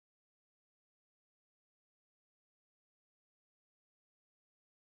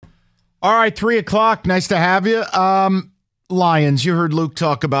All right, 3 o'clock. Nice to have you. Lions, you heard Luke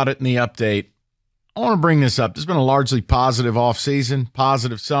talk about it in the update. I want to bring this up. There's been a largely positive offseason,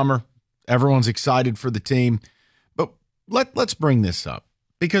 positive summer. Everyone's excited for the team. But let's bring this up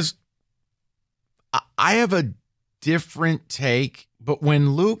because I have a different take. But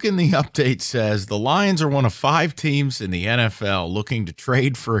when Luke in the update says the Lions are one of 5 teams in the NFL looking to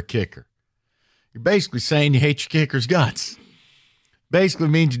trade for a kicker, you're basically saying you hate your kicker's guts. Basically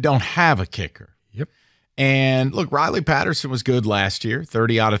means you don't have a kicker. Yep. And look, Riley Patterson was good last year,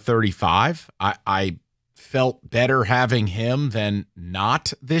 30 out of 35. I felt better having him than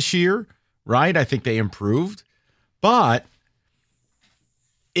not this year, right? I think they improved. But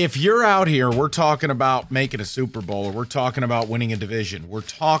if you're out here, we're talking about making a Super Bowl, or we're talking about winning a division. We're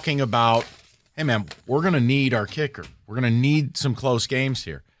talking about, hey, man, we're going to need our kicker. We're going to need some close games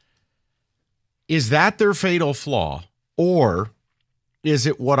here. Is that their fatal flaw, or is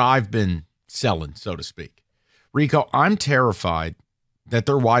it what I've been selling, so to speak? Rico, I'm terrified that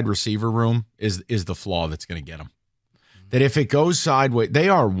their wide receiver room is the flaw that's going to get them. That if it goes sideways, they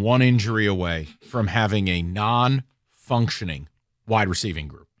are one injury away from having a non-functioning wide receiving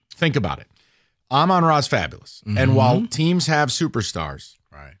group. Think about it. Amon-Ra's fabulous. Mm-hmm. And while teams have superstars,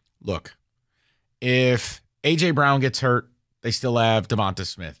 right? Look, if A.J. Brown gets hurt, they still have Devonta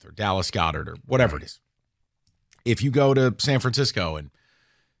Smith or Dallas Goedert or whatever it is. If you go to San Francisco and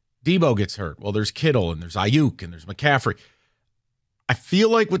Debo gets hurt, well, there's Kittle and there's Ayuk and there's McCaffrey. I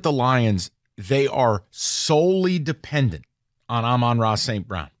feel like with the Lions, they are solely dependent on Amon-Ra St.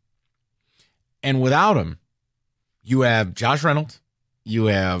 Brown. And without him, you have Josh Reynolds, you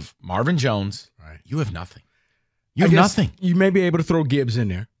have Marvin Jones, right? You have nothing. You have nothing. You may be able to throw Gibbs in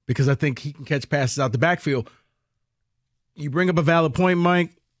there because I think he can catch passes out the backfield. You bring up a valid point,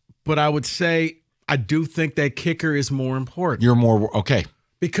 Mike, but I would say I do think that kicker is more important. You're more, okay.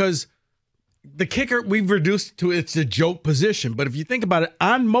 Because the kicker, we've reduced to it's a joke position. But if you think about it,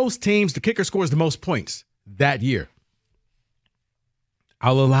 on most teams, the kicker scores the most points that year.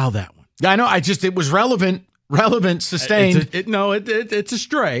 I'll allow that one. Yeah, I know. It was relevant, sustained. It's a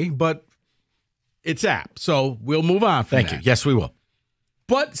stray, but it's apt. So we'll move on from that. Thank you. Yes, we will.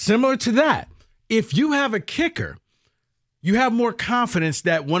 But similar to that, if you have a kicker, you have more confidence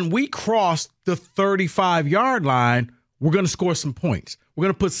that when we cross the 35-yard line, we're going to score some points. We're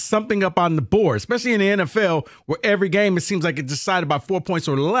going to put something up on the board, especially in the NFL, where every game it seems like it's decided by 4 points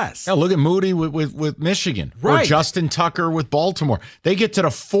or less. Yeah, look at Moody with Michigan, right? Or Justin Tucker with Baltimore. They get to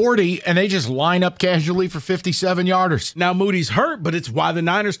the 40 and they just line up casually for 57-yarders. Now Moody's hurt, but it's why the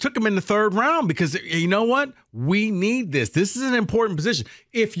Niners took him in the 3rd round, because you know what? We need this. This is an important position.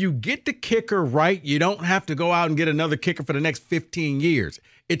 If you get the kicker right, you don't have to go out and get another kicker for the next 15 years.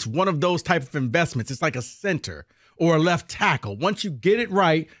 It's one of those type of investments. It's like a center or a left tackle. Once you get it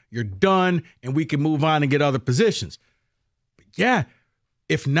right, you're done, and we can move on and get other positions. But yeah,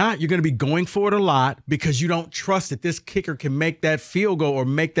 if not, you're going to be going for it a lot because you don't trust that this kicker can make that field goal or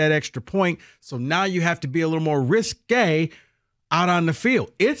make that extra point. So now you have to be a little more risque out on the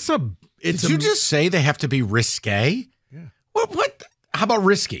field. Did you just say they have to be risque? Yeah. What? How about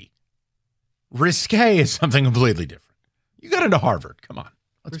risky? Risque is something completely different. You got into Harvard. Come on.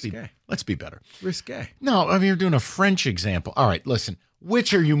 Let's be better. Risque. No, I mean, you're doing a French example. All right, listen.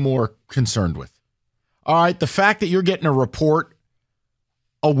 Which are you more concerned with? All right, the fact that you're getting a report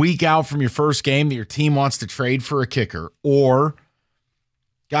a week out from your first game that your team wants to trade for a kicker, or,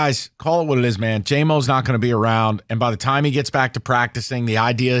 guys, call it what it is, man. J-Mo's not going to be around, and by the time he gets back to practicing, the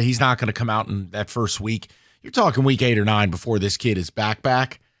idea he's not going to come out in that first week. You're talking week 8 or 9 before this kid is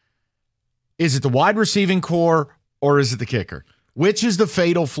back. Is it the wide receiving core, or is it the kicker? Which is the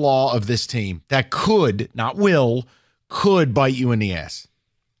fatal flaw of this team that could, not will, could bite you in the ass?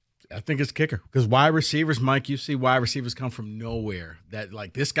 I think it's kicker. Because wide receivers, Mike, you see wide receivers come from nowhere. That,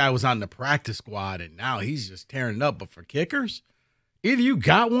 like, this guy was on the practice squad, and now he's just tearing it up. But for kickers, either you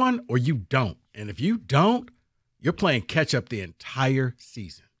got one or you don't. And if you don't, you're playing catch-up the entire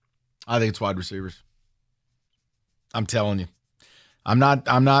season. I think it's wide receivers. I'm telling you. I'm not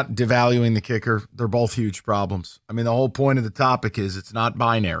devaluing the kicker. They're both huge problems. I mean, the whole point of the topic is it's not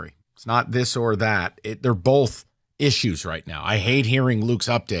binary. It's not this or that. They're both issues right now. I hate hearing Luke's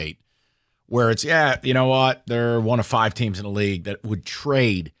update where it's, you know what? They're one of 5 teams in the league that would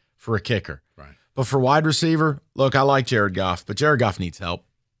trade for a kicker. Right. But for wide receiver, look, I like Jared Goff, but Jared Goff needs help.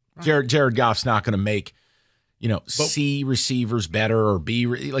 Right. Jared Goff's not going to make C receivers better or B,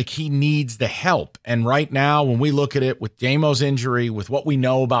 like he needs the help. And right now, when we look at it with J-Mo's injury, with what we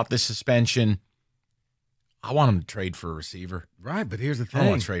know about this suspension, I want him to trade for a receiver. Right, but here's the thing. I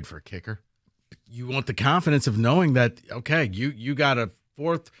want to trade for a kicker. You want the confidence of knowing that, okay, you got a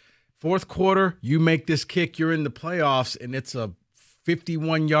Fourth quarter, you make this kick, you're in the playoffs, and it's a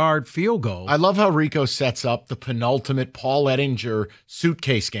 51-yard field goal. I love how Rico sets up the penultimate Paul Ettinger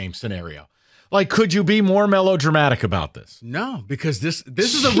suitcase game scenario. Like, could you be more melodramatic about this? No, because this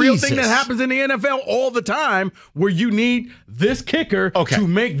is a real thing that happens in the NFL all the time, where you need this kicker to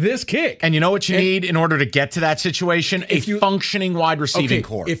make this kick. And you know what you need in order to get to that situation? A functioning wide receiving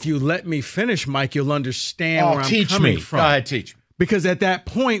core. If you let me finish, Mike, you'll understand where I'm coming from. Go ahead, teach me. Because at that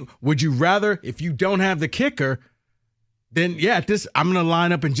point, would you rather, if you don't have the kicker, then I'm going to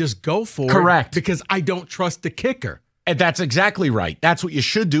line up and just go for it. Correct. Because I don't trust the kicker. And that's exactly right. That's what you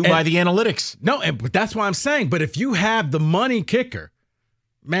should do by the analytics. No, but that's what I'm saying. But if you have the money kicker,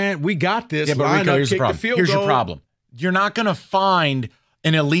 man, we got this. Yeah, but Rico, here's the problem. Here's your problem. You're not going to find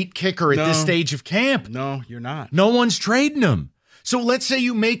an elite kicker at this stage of camp. No, you're not. No one's trading him. So let's say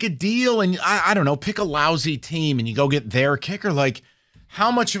you make a deal and, I don't know, pick a lousy team and you go get their kicker. Like, how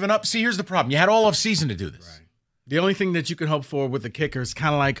much of an See, here's the problem. You had all of season to do this. Right. The only thing that you can hope for with the kicker is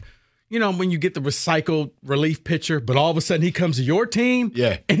kind of like, you know, when you get the recycled relief pitcher, but all of a sudden he comes to your team,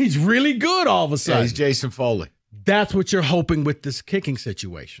 and he's really good all of a sudden. Yeah, he's Jason Foley. That's what you're hoping with this kicking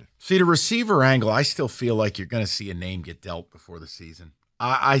situation. See, the receiver angle, I still feel like you're going to see a name get dealt before the season.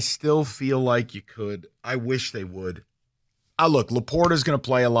 I still feel like you could. I wish they would. Look, Laporta's going to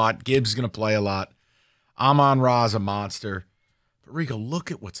play a lot. Gibbs is going to play a lot. Amon-Ra's a monster. But, Rico, look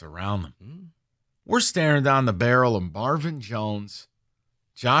at what's around them. We're staring down the barrel of Marvin Jones,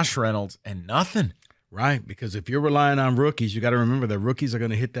 Josh Reynolds, and nothing. Right, because if you're relying on rookies, you got to remember that rookies are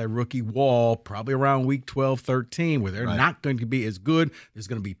going to hit that rookie wall probably around week 12, 13, where they're not going to be as good. There's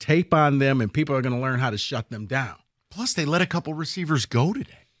going to be tape on them, and people are going to learn how to shut them down. Plus, they let a couple receivers go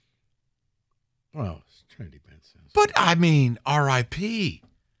today. Well, it's Trinity Benson. But, I mean, R.I.P.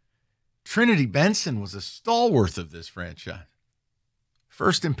 Trinity Benson was a stalwart of this franchise.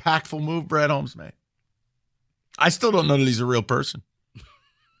 First impactful move Brett Holmes made. I still don't know that he's a real person.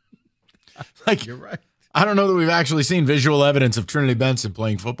 Like, you're right. I don't know that we've actually seen visual evidence of Trinity Benson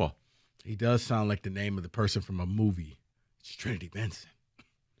playing football. He does sound like the name of the person from a movie. It's Trinity Benson.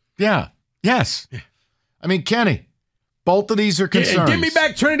 Yeah. Yes. Yeah. I mean, Kenny, both of these are concerns. Give me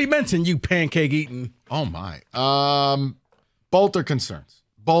back Trinity Benson, you pancake eating. Oh, my. Both are concerns.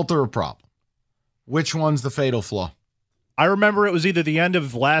 Both are a problem. Which one's the fatal flaw? I remember it was either the end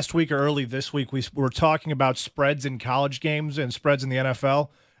of last week or early this week. We were talking about spreads in college games and spreads in the NFL.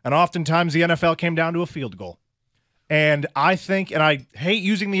 And oftentimes the NFL came down to a field goal. And I think, and I hate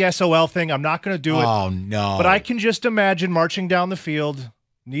using the SOL thing. I'm not going to do it. Oh, no. But I can just imagine marching down the field,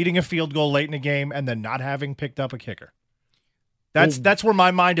 needing a field goal late in a game, and then not having picked up a kicker. That's where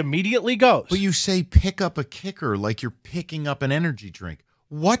my mind immediately goes. But you say pick up a kicker like you're picking up an energy drink.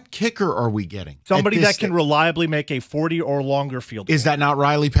 What kicker are we getting? Somebody that can reliably make a 40 or longer field goal. Is that not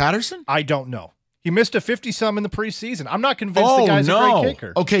Riley Patterson? I don't know. He missed a 50-some in the preseason. I'm not convinced the guy's a great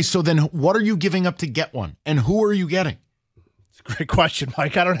kicker. Okay, so then what are you giving up to get one? And who are you getting? It's a great question,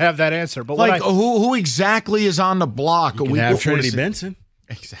 Mike. I don't have that answer. But like, who exactly is on the block? You can have Trinity Benson.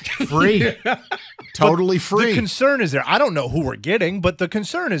 Exactly. Free. Totally free. The concern is there. I don't know who we're getting, but the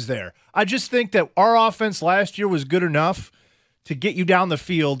concern is there. I just think that our offense last year was good enough to get you down the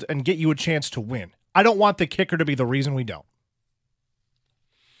field and get you a chance to win. I don't want the kicker to be the reason we don't.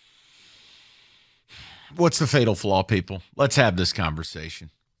 What's the fatal flaw, people? Let's have this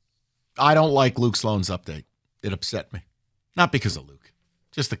conversation. I don't like Luke Sloan's update. It upset me. Not because of Luke,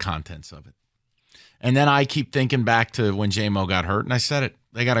 just the contents of it. And then I keep thinking back to when J-Mo got hurt, and I said it.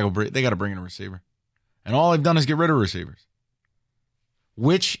 They got to bring in a receiver. And all they've done is get rid of receivers.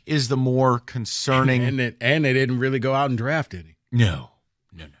 Which is the more concerning? And they didn't really go out and draft any. No.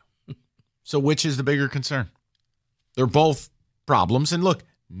 So which is the bigger concern? They're both problems. And look,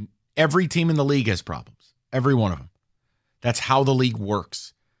 every team in the league has problems. Every one of them. That's how the league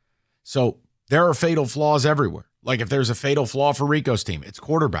works. So there are fatal flaws everywhere. Like if there's a fatal flaw for Rico's team, it's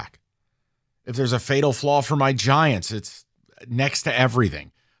quarterback. If there's a fatal flaw for my Giants, it's next to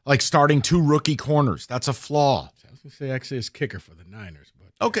everything. Like starting 2 rookie corners. That's a flaw. I was going to say actually it's kicker for the Niners. But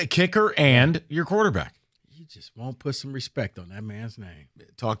okay, kicker and your quarterback. You just won't put some respect on that man's name.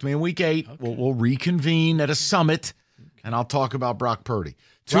 Talk to me in week 8. Okay. We'll reconvene at a summit, and I'll talk about Brock Purdy.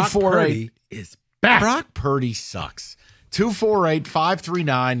 Brock Purdy is back. Brock Purdy sucks.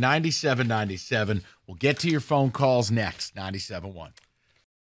 248-539-9797. We'll get to your phone calls next. 97.1.